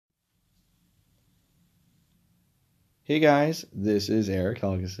Hey guys, this is Eric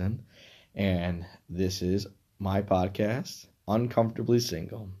Helgeson, and this is my podcast, Uncomfortably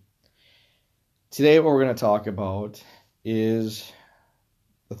Single. Today, what we're going to talk about is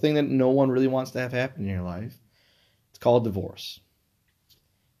the thing that no one really wants to have happen in your life. It's called divorce.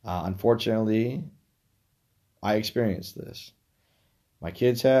 Unfortunately, I experienced this. My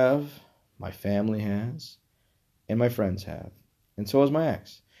kids have, my family has, and my friends have, and so has my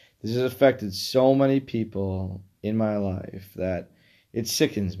ex. This has affected so many people in my life that it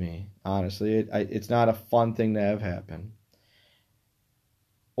sickens me, honestly. It's not a fun thing to have happen.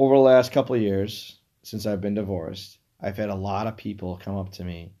 Over the last couple of years, since I've been divorced, I've had a lot of people come up to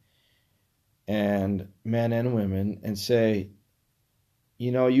me, and men and women, and say,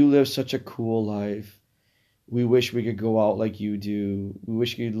 you live such a cool life. We wish we could go out like you do. We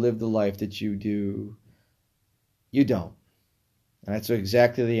wish we could live the life that you do. You don't. And that's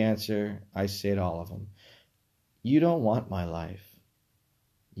exactly the answer I say to all of them. You don't want my life.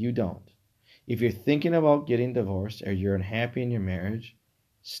 You don't. If you're thinking about getting divorced or you're unhappy in your marriage,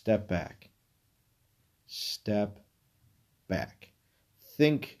 step back. Step back.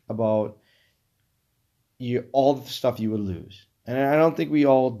 Think about all the stuff you would lose. And I don't think we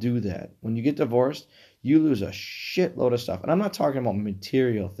all do that. When you get divorced, you lose a shitload of stuff. And I'm not talking about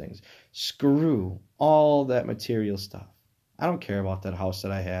material things. Screw all that material stuff. I don't care about that house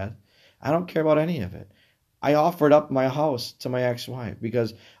that I had. I don't care about any of it. I offered up my house to my ex-wife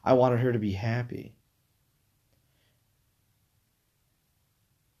because I wanted her to be happy.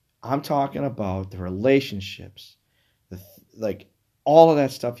 I'm talking about the relationships, like all of that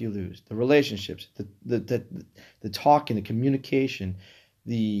stuff you lose. The relationships, the talking, the communication,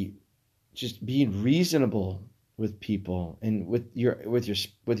 the just being reasonable with people and with your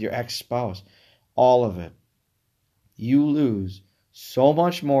ex-spouse, all of it. You lose so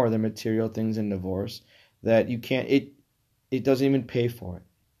much more than material things in divorce that you can't, it doesn't even pay for it.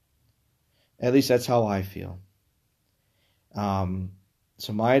 At least that's how I feel.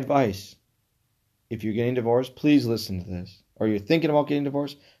 So my advice, if you're getting divorced, please listen to this. Or you're thinking about getting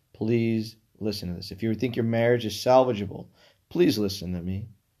divorced, please listen to this. If you think your marriage is salvageable, please listen to me.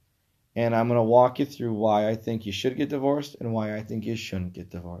 And I'm going to walk you through why I think you should get divorced and why I think you shouldn't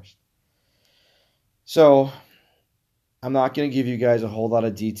get divorced. So I'm not going to give you guys a whole lot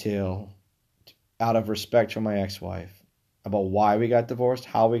of detail out of respect for my ex-wife about why we got divorced,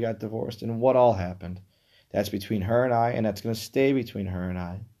 how we got divorced, and what all happened. That's between her and I, and that's going to stay between her and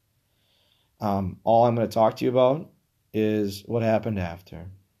I. All I'm going to talk to you about is what happened after.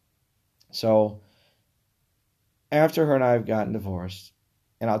 So after her and I have gotten divorced,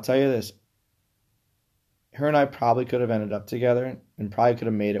 and I'll tell you this, her and I probably could have ended up together and probably could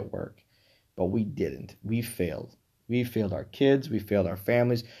have made it work, but we didn't. We failed. We failed our kids. We failed our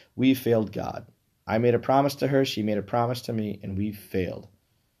families. We failed God. I made a promise to her. She made a promise to me, and we failed.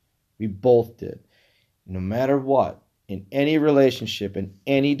 We both did. No matter what, in any relationship, in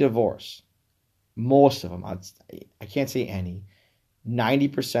any divorce, most of them, I can't say any,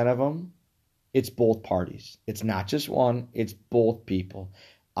 90% of them, it's both parties. It's not just one, it's both people.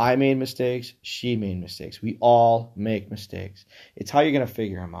 I made mistakes, she made mistakes. We all make mistakes. It's how you're going to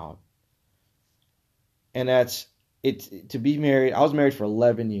figure them out. And that's it. To be married, I was married for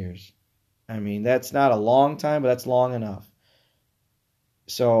 11 years. I mean, that's not a long time, but that's long enough.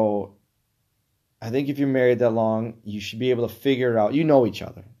 So I think if you're married that long, you should be able to figure it out. You know each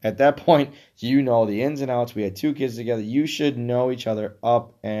other. At that point, you know the ins and outs. We had 2 kids together. You should know each other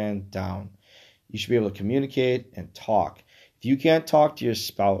up and down. You should be able to communicate and talk. If you can't talk to your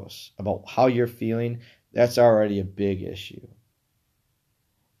spouse about how you're feeling, that's already a big issue.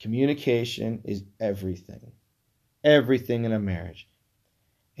 Communication is everything. Everything in a marriage.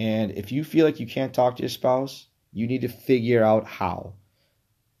 And if you feel like you can't talk to your spouse, you need to figure out how.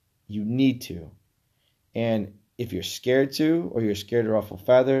 You need to. And if you're scared to, or you're scared to ruffle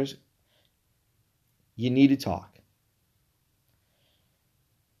feathers, you need to talk.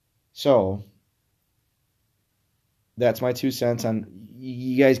 So that's my 2 cents on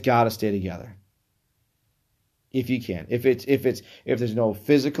you guys gotta stay together. If you can. If there's no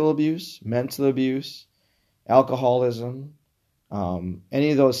physical abuse, mental abuse, alcoholism,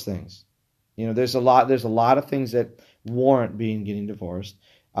 any of those things. There's a lot of things that warrant getting divorced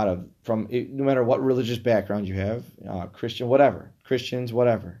from no matter what religious background you have, Christian, whatever, Christians,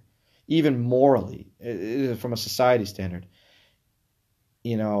 whatever, even morally, from a society standard,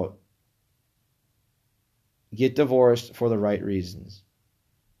 get divorced for the right reasons.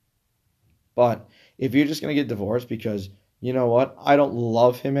 But if you're just going to get divorced because, you know what, I don't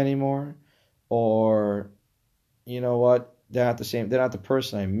love him anymore, or, you know what, they're not the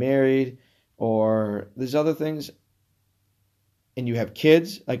person I married, or there's other things, and you have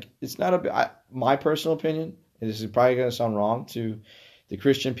kids, like it's not my personal opinion, and this is probably going to sound wrong to the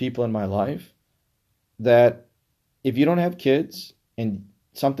Christian people in my life, that if you don't have kids and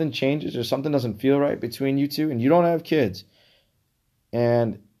something changes or something doesn't feel right between you two and you don't have kids,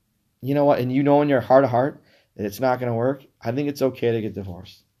 and you know what, and you know in your heart of heart that it's not going to work, I think it's okay to get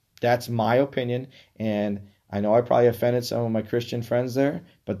divorced. That's my opinion, and I know I probably offended some of my Christian friends there,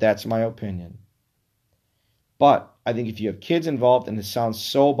 but that's my opinion. But I think if you have kids involved, and it sounds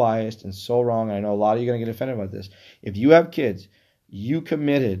so biased and so wrong, and I know a lot of you are going to get offended about this, if you have kids, you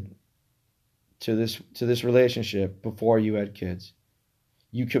committed to this relationship before you had kids.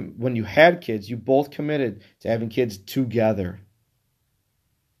 When you had kids, you both committed to having kids together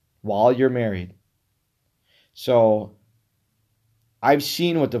while you're married. So I've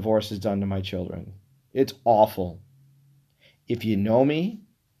seen what divorce has done to my children. It's awful. If you know me,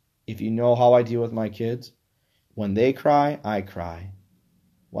 if you know how I deal with my kids, when they cry, I cry.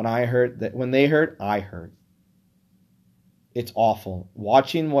 When they hurt, I hurt. It's awful.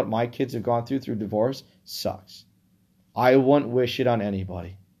 Watching what my kids have gone through divorce sucks. I wouldn't wish it on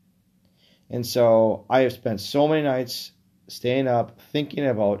anybody. And so I have spent so many nights staying up thinking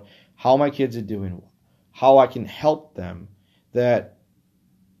about how my kids are doing, how I can help them, that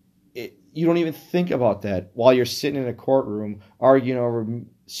you don't even think about that while you're sitting in a courtroom arguing over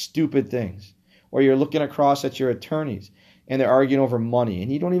stupid things. Or you're looking across at your attorneys and they're arguing over money and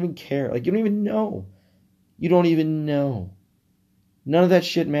you don't even care. Like, you don't even know. You don't even know. None of that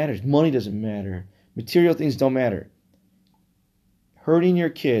shit matters. Money doesn't matter. Material things don't matter. Hurting your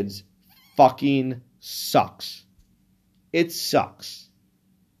kids fucking sucks. It sucks.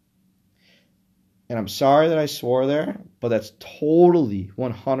 And I'm sorry that I swore there, but that's totally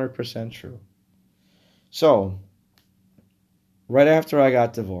 100% true. So, right after I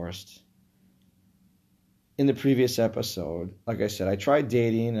got divorced, in the previous episode, like I said, I tried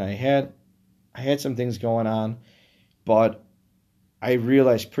dating and I had some things going on, but I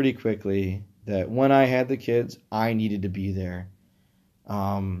realized pretty quickly that when I had the kids, I needed to be there.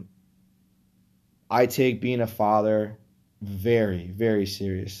 I take being a father very, very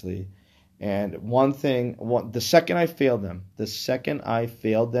seriously. And the second I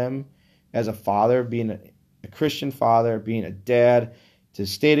failed them as a father, being a Christian father, being a dad, to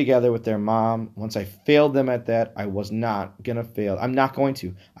stay together with their mom, once I failed them at that, I was not going to fail. I'm not going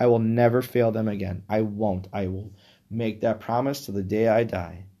to. I will never fail them again. I won't. I will make that promise to the day I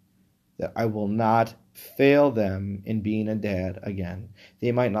die, that I will not fail them in being a dad again.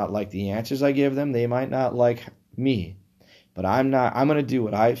 They might not like the answers I give them. They might not like me. But I'm going to do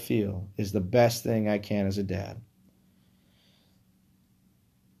what I feel is the best thing I can as a dad.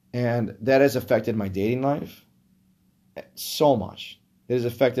 And that has affected my dating life so much. It has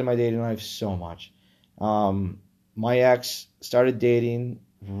affected my dating life so much. My ex started dating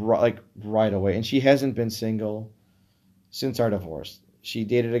right away, and she hasn't been single since our divorce. She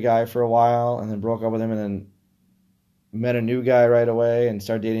dated a guy for a while and then broke up with him and then met a new guy right away and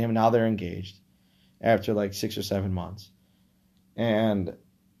started dating him. And now they're engaged after like 6 or 7 months. And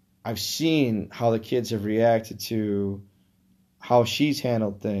I've seen how the kids have reacted to how she's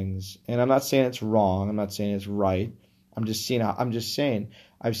handled things. And I'm not saying it's wrong. I'm not saying it's right. I'm just saying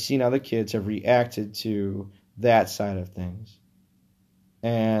I've seen how the kids have reacted to that side of things.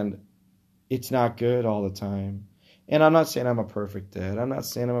 And it's not good all the time. And I'm not saying I'm a perfect dad. I'm not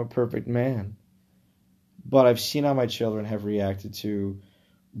saying I'm a perfect man. But I've seen how my children have reacted to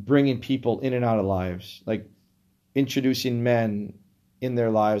bringing people in and out of lives, like introducing men in their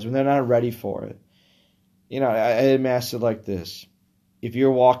lives when they're not ready for it. You know, I amassed it like this. If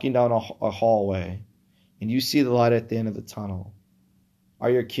you're walking down a hallway and you see the light at the end of the tunnel, are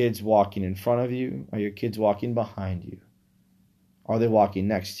your kids walking in front of you? Are your kids walking behind you? Are they walking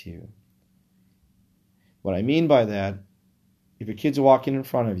next to you? What I mean by that, if your kids are walking in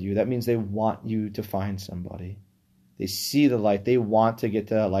front of you, that means they want you to find somebody. They see the light. They want to get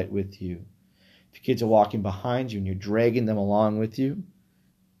to that light with you. If your kids are walking behind you and you're dragging them along with you,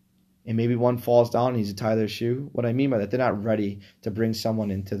 and maybe one falls down and needs to tie their shoe, what I mean by that, they're not ready to bring someone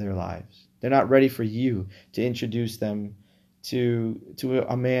into their lives. They're not ready for you to introduce them to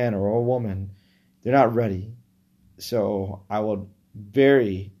a man or a woman. They're not ready. So I would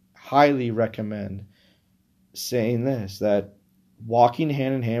very highly recommend saying this, that walking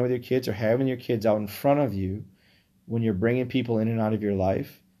hand in hand with your kids or having your kids out in front of you when you're bringing people in and out of your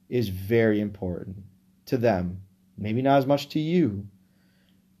life is very important to them. Maybe not as much to you,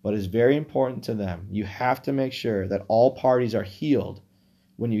 but is very important to them. You have to make sure that all parties are healed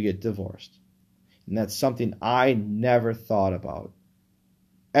when you get divorced. And that's something I never thought about,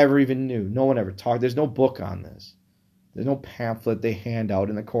 ever even knew. No one ever talked. There's no book on this. There's no pamphlet they hand out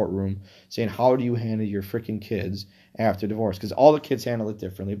in the courtroom saying, how do you handle your freaking kids after divorce? Because all the kids handle it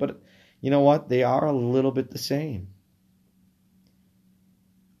differently. But you know what? They are a little bit the same.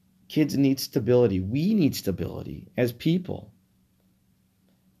 Kids need stability. We need stability as people.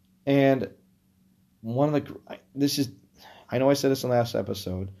 And I know I said this in the last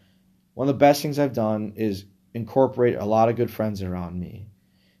episode. One of the best things I've done is incorporate a lot of good friends around me.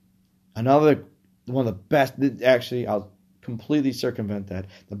 One of the best, actually, I'll completely circumvent that.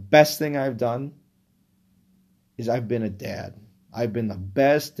 The best thing I've done is I've been a dad. I've been the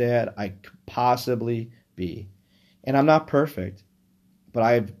best dad I could possibly be. And I'm not perfect, but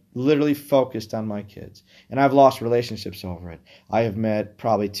I've literally focused on my kids. And I've lost relationships over it. I have met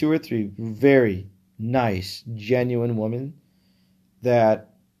probably 2 or 3 very nice, genuine women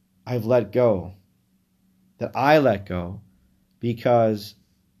that I've let go. That I let go because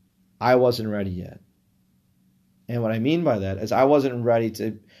I wasn't ready yet. And what I mean by that is I wasn't ready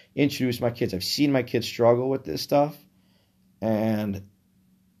to introduce my kids. I've seen my kids struggle with this stuff, and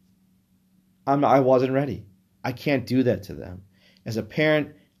I wasn't ready. I can't do that to them. As a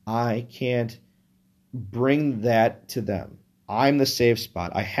parent, I can't bring that to them. I'm the safe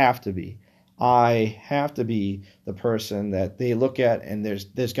spot. I have to be. I have to be the person that they look at, and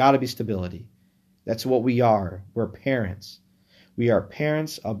there's got to be stability. That's what we are. We're parents. We are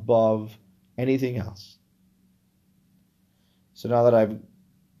parents above anything else. So now that I've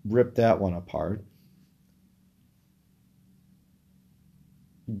ripped that one apart,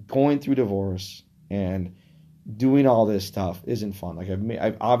 going through divorce and doing all this stuff isn't fun. Like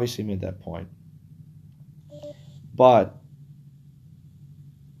I've obviously made that point. But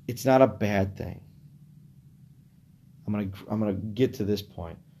it's not a bad thing. I'm gonna get to this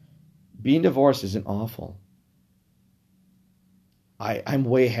point. Being divorced isn't awful. I'm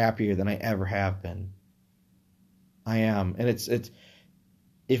way happier than I ever have been. I am. And it's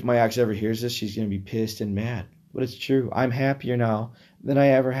if my ex ever hears this, she's gonna be pissed and mad. But it's true. I'm happier now than I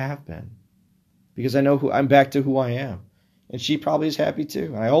ever have been. Because I know I'm back to who I am. And she probably is happy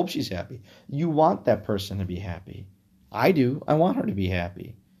too. And I hope she's happy. You want that person to be happy. I do. I want her to be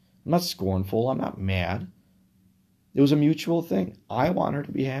happy. I'm not scornful. I'm not mad. It was a mutual thing. I want her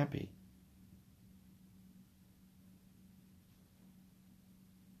to be happy.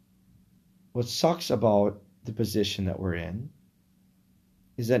 What sucks about the position that we're in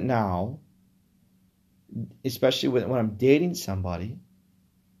is that now, especially when I'm dating somebody,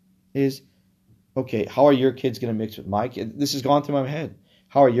 is, okay, how are your kids going to mix with my kids? This has gone through my head.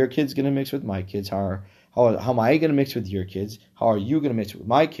 How are your kids going to mix with my kids? How am I going to mix with your kids? How are you going to mix with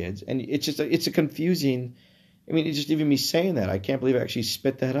my kids? And it's a confusing, it's just even me saying that, I can't believe I actually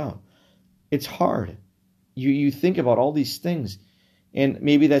spit that out. It's hard. You think about all these things, and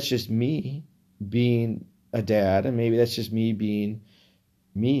maybe that's just me being a dad, and maybe that's just me being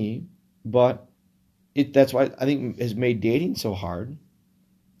me, but that's why I think has made dating so hard,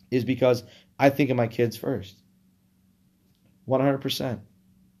 is because I think of my kids first. 100%.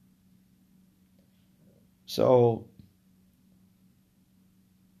 So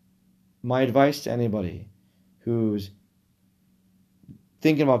my advice to anybody who's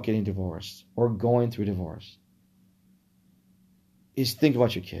thinking about getting divorced or going through divorce is think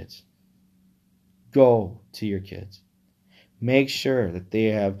about your kids. Go to your kids. Make sure that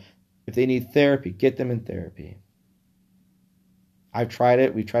if they need therapy, get them in therapy. I've tried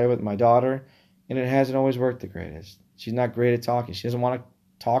it. We've tried it with my daughter, and it hasn't always worked the greatest. She's not great at talking. She doesn't want to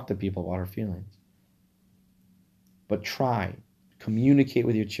talk to people about her feelings. But try. Communicate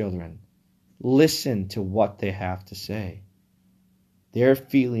with your children. Listen to what they have to say. Their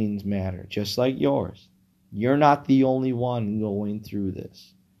feelings matter, just like yours. You're not the only one going through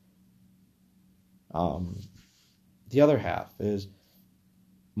this. The other half is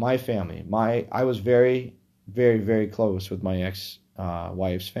my family. I was very, very, very close with my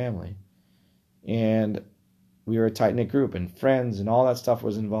ex-wife's family. And we were a tight-knit group, and friends and all that stuff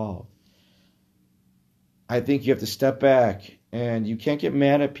was involved. I think you have to step back, and you can't get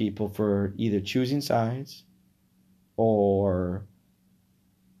mad at people for either choosing sides or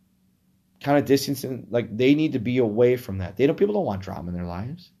kind of distancing. Like, they need to be away from that. People don't want drama in their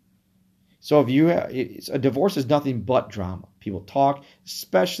lives. So a divorce is nothing but drama. People talk,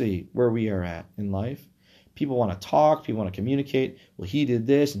 especially where we are at in life. People want to talk. People want to communicate. Well, he did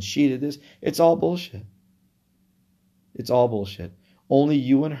this and she did this. It's all bullshit. It's all bullshit. Only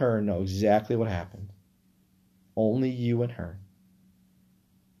you and her know exactly what happened. Only you and her.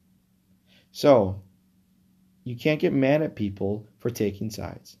 So, you can't get mad at people for taking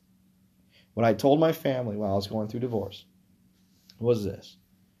sides. What I told my family while I was going through divorce was this.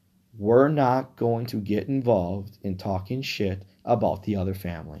 We're not going to get involved in talking shit about the other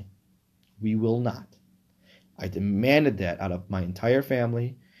family. We will not. I demanded that out of my entire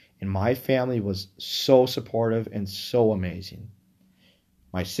family, and my family was so supportive and so amazing.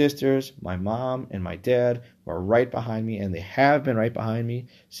 My sisters, my mom, and my dad were right behind me, and they have been right behind me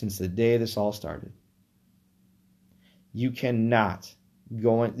since the day this all started. You cannot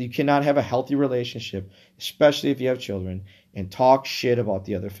have a healthy relationship, especially if you have children, and talk shit about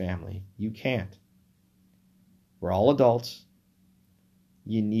the other family. You can't. We're all adults.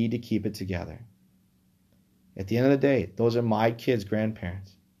 You need to keep it together. At the end of the day, those are my kids'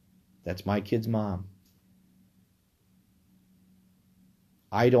 grandparents. That's my kid's mom.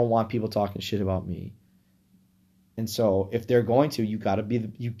 I don't want people talking shit about me. And so if they're going to, you gotta be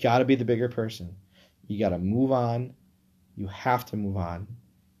the bigger person. You gotta move on. You have to move on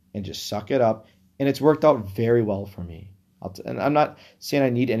and just suck it up. And it's worked out very well for me. And I'm not saying I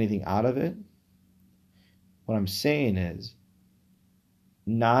need anything out of it. What I'm saying is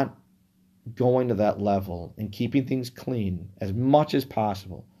not going to that level and keeping things clean as much as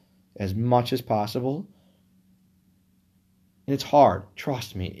possible. As much as possible. And it's hard.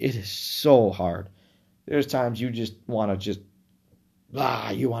 Trust me, it is so hard. There's times you just want to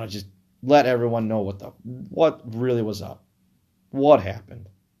let everyone know what really was up. What happened.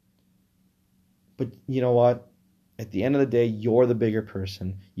 But you know what? At the end of the day, you're the bigger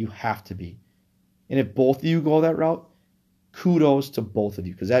person. You have to be. And if both of you go that route, kudos to both of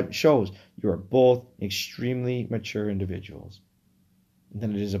you, because that shows you are both extremely mature individuals. And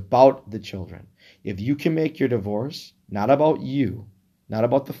then it is about the children. If you can make your divorce not about you, not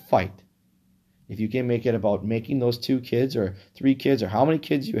about the fight, if you can make it about making those 2 kids or 3 kids or how many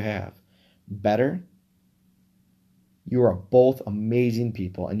kids you have better, you are both amazing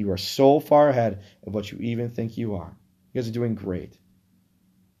people, and you are so far ahead of what you even think you are. You guys are doing great.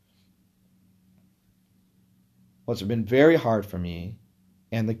 What's been very hard for me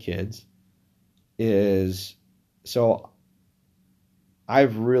and the kids is, so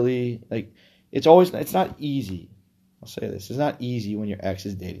I've really, it's not easy. I'll say this. It's not easy when your ex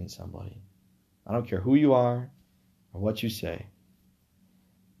is dating somebody. I don't care who you are or what you say.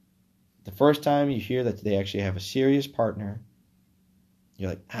 The first time you hear that they actually have a serious partner, you're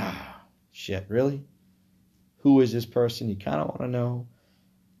like, shit, really? Who is this person? You kind of want to know.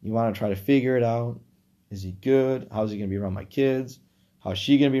 You want to try to figure it out. Is he good? How's he going to be around my kids? How's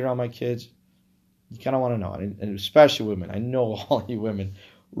she going to be around my kids? You kind of want to know. And especially women. I know all you women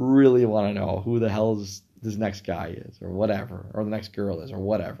really want to know who the hell this next guy is or whatever, or the next girl is or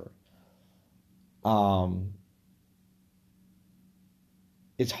whatever.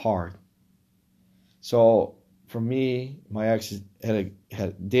 It's hard. So for me, my ex had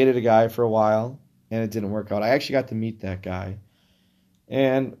dated a guy for a while, and it didn't work out. I actually got to meet that guy,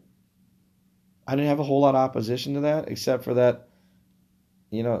 and I didn't have a whole lot of opposition to that, except for that,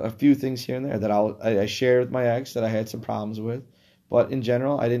 a few things here and there that I shared with my ex that I had some problems with, but in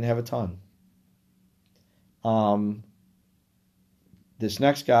general, I didn't have a ton. This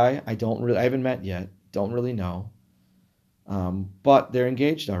next guy, I haven't met yet, don't really know, but they're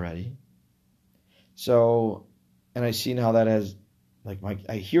engaged already. So, and I seen how that has,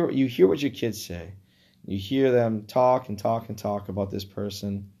 you hear what your kids say. You hear them talk and talk and talk about this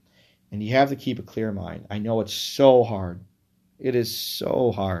person, and you have to keep a clear mind. I know it's so hard. It is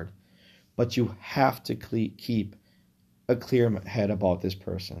so hard, but you have to keep a clear head about this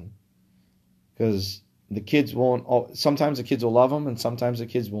person, because the kids won't, sometimes the kids will love them, and sometimes the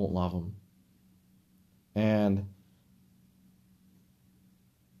kids won't love them. And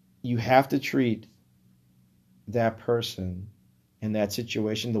you have to treat that person in that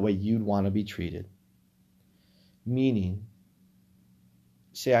situation the way you'd want to be treated. Meaning,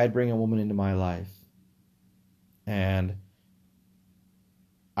 say I'd bring a woman into my life and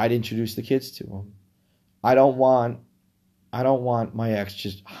I'd introduce the kids to them. I don't want my ex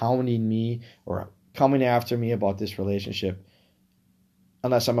just hounding me or coming after me about this relationship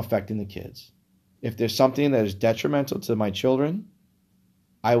unless I'm affecting the kids. If there's something that is detrimental to my children,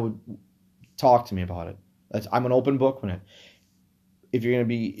 I would talk to me about it. I'm an open book when if you're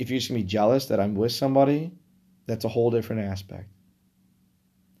just gonna be jealous that I'm with somebody, that's a whole different aspect.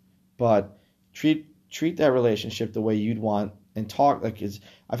 But treat that relationship the way you'd want, and talk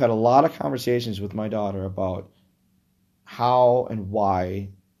I've had a lot of conversations with my daughter about how and why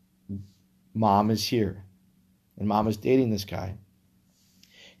mom is here and mom is dating this guy,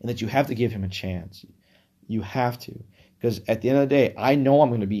 and that you have to give him a chance. You have to, because at the end of the day, I know I'm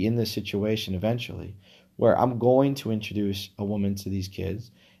going to be in this situation eventually where I'm going to introduce a woman to these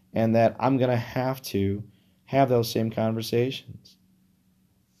kids, and that I'm going to have those same conversations.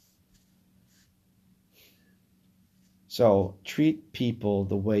 So treat people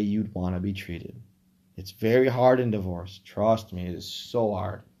the way you'd want to be treated. It's very hard in divorce. Trust me, it is so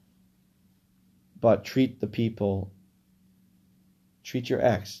hard. But treat the people, treat your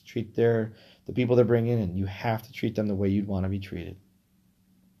ex, treat the people they're bringing in. You have to treat them the way you'd want to be treated.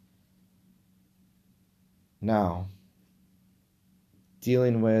 Now,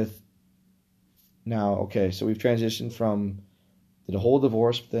 okay, so we've transitioned from the whole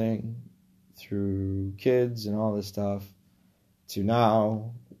divorce thing through kids and all this stuff to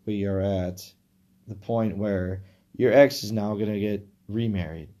now we are at the point where your ex is now going to get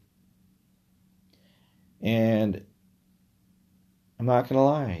remarried. And I'm not going to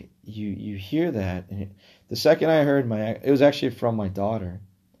lie, you hear that. And the second I heard it was actually from my daughter.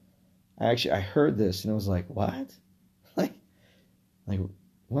 I heard this and it was like, what? Like,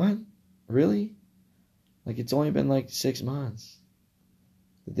 what? Really? Like, it's only been like 6 months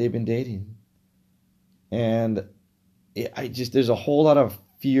that they've been dating. And there's a whole lot of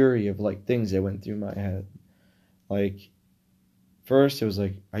fury of like things that went through my head. Like, first it was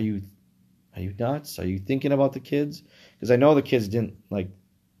like, are you nuts? Are you thinking about the kids? Because I know the kids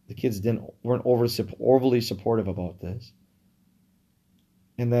weren't overly supportive about this.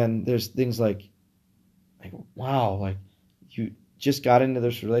 And then there's things like wow, like you just got into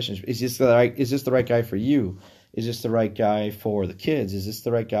this relationship. Is this the right guy for you? Is this the right guy for the kids? Is this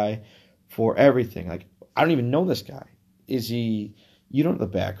the right guy for everything? Like, I don't even know this guy. You don't know the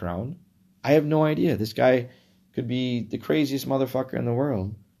background. I have no idea. This guy could be the craziest motherfucker in the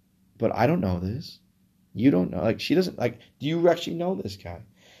world, but I don't know this. You don't know. Like, she doesn't, like, do you actually know this guy?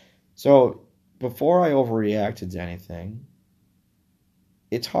 So before I overreacted to anything,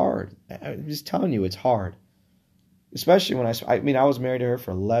 it's hard. I'm just telling you, it's hard. Especially when I was married to her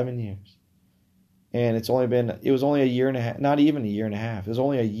for 11 years. And it was only a year and a half, not even a year and a half. It was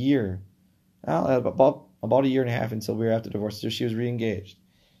only a year, about a year and a half until we were after divorce. So she was re-engaged.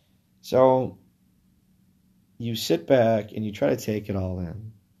 So you sit back and you try to take it all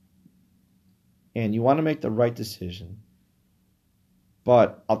in. And you want to make the right decision.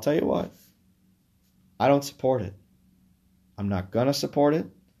 But I'll tell you what, I don't support it. I'm not going to support it.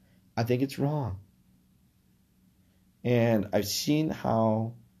 I think it's wrong. And I've seen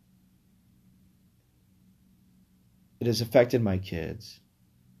how it has affected my kids.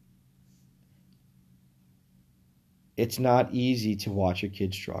 It's not easy to watch your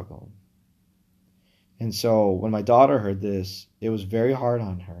kids struggle. And so when my daughter heard this, it was very hard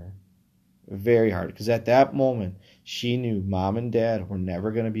on her. Very hard. Because at that moment, she knew mom and dad were never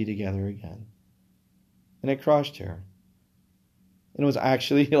going to be together again. And it crushed her. And it was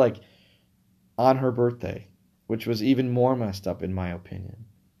actually like on her birthday, which was even more messed up in my opinion.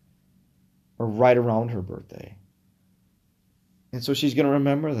 Or right around her birthday. And so she's going to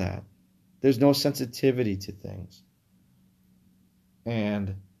remember that. There's no sensitivity to things.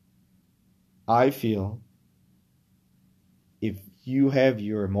 And I feel if you have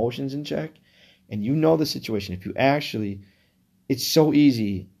your emotions in check and you know the situation, it's so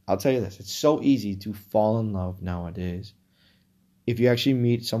easy. I'll tell you this, it's so easy to fall in love nowadays. If you actually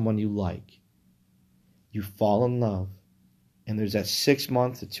meet someone you like, you fall in love, and there's that 6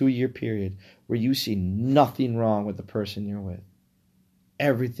 month to 2 year period where you see nothing wrong with the person you're with.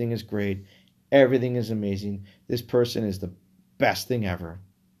 Everything is great. Everything is amazing. This person is the best thing ever.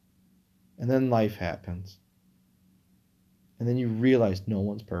 And then life happens. And then you realize no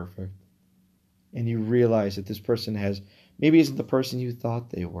one's perfect. And you realize that this person maybe isn't the person you thought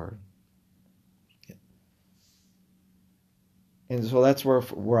they were. And so that's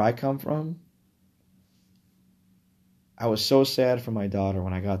where I come from. I was so sad for my daughter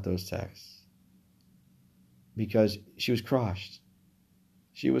when I got those texts. Because she was crushed.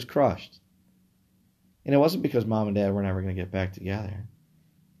 She was crushed. And it wasn't because mom and dad were never going to get back together.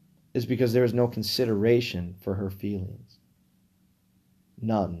 It's because there was no consideration for her feelings.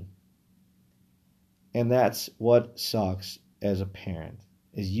 None. And that's what sucks as a parent,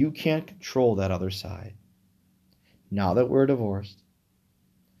 is you can't control that other side. Now that we're divorced,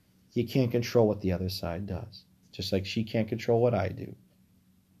 you can't control what the other side does. Just like she can't control what I do.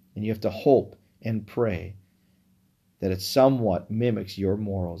 And you have to hope and pray that it somewhat mimics your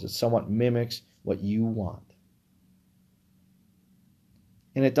morals. It somewhat mimics what you want.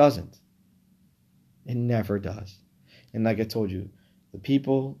 And it doesn't. It never does. And like I told you, the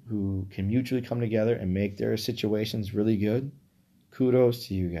people who can mutually come together and make their situations really good, kudos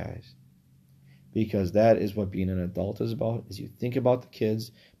to you guys. Because that is what being an adult is about, is you think about the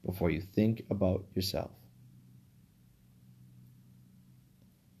kids before you think about yourself.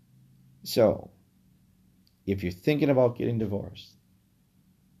 So, if you're thinking about getting divorced,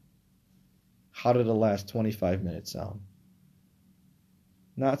 How did the last 25 minutes sound?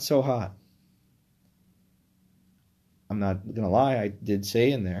 Not so hot. I'm not going to lie, I did say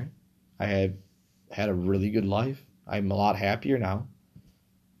in there, I have had a really good life. I'm a lot happier now.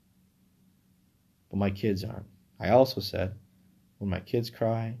 But my kids aren't. I also said, when my kids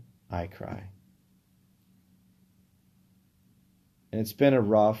cry, I cry. And it's been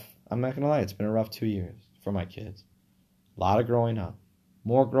I'm not going to lie, it's been a rough 2 years for my kids. A lot of growing up.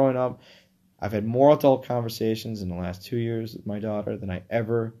 More growing up. I've had more adult conversations in the last 2 years with my daughter than I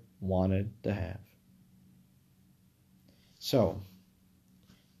ever wanted to have. So,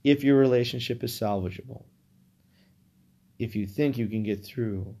 if your relationship is salvageable, if you think you can get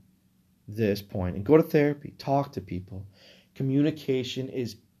through this point and go to therapy, talk to people, communication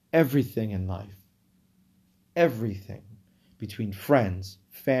is everything in life. Everything. Between friends,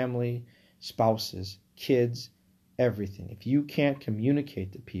 family, spouses, kids, everything. If you can't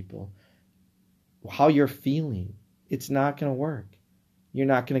communicate to people how you're feeling, it's not going to work. You're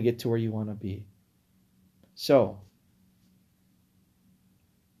not going to get to where you want to be. So,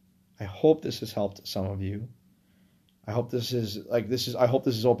 I hope this has helped some of you. I hope this has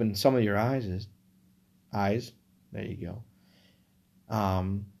opened some of your eyes. There you go.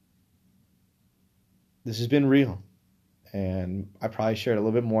 This has been real. And I probably shared a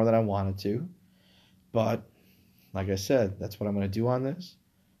little bit more than I wanted to. But like I said, that's what I'm going to do on this.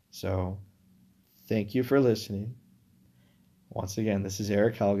 So thank you for listening. Once again, this is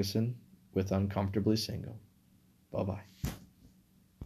Eric Helgeson with Uncomfortably Single. Bye-bye.